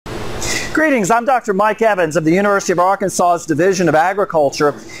Greetings, I'm Dr. Mike Evans of the University of Arkansas's Division of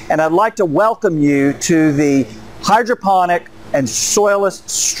Agriculture, and I'd like to welcome you to the Hydroponic and Soilless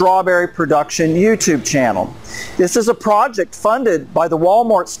Strawberry Production YouTube channel. This is a project funded by the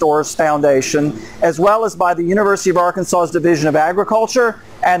Walmart Stores Foundation as well as by the University of Arkansas's Division of Agriculture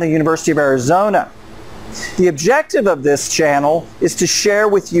and the University of Arizona. The objective of this channel is to share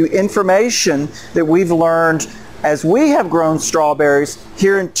with you information that we've learned as we have grown strawberries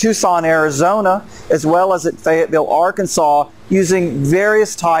here in Tucson, Arizona, as well as at Fayetteville, Arkansas, using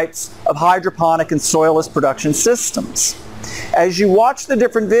various types of hydroponic and soilless production systems. As you watch the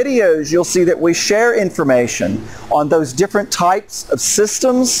different videos, you'll see that we share information on those different types of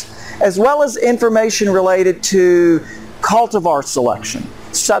systems, as well as information related to cultivar selection,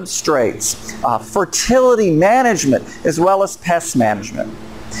 substrates, fertility management, as well as pest management.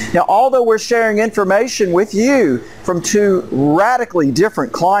 Now, although we're sharing information with you from two radically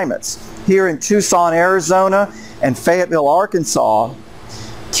different climates here in Tucson, Arizona and Fayetteville, Arkansas,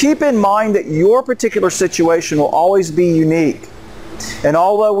 keep in mind that your particular situation will always be unique. And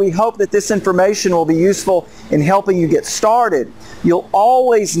although we hope that this information will be useful in helping you get started, you'll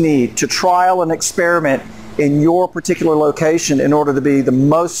always need to trial and experiment in your particular location in order to be the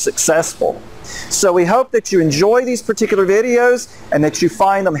most successful. So we hope that you enjoy these particular videos and that you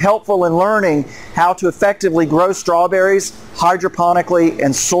find them helpful in learning how to effectively grow strawberries hydroponically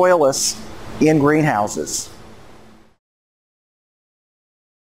and soilless in greenhouses.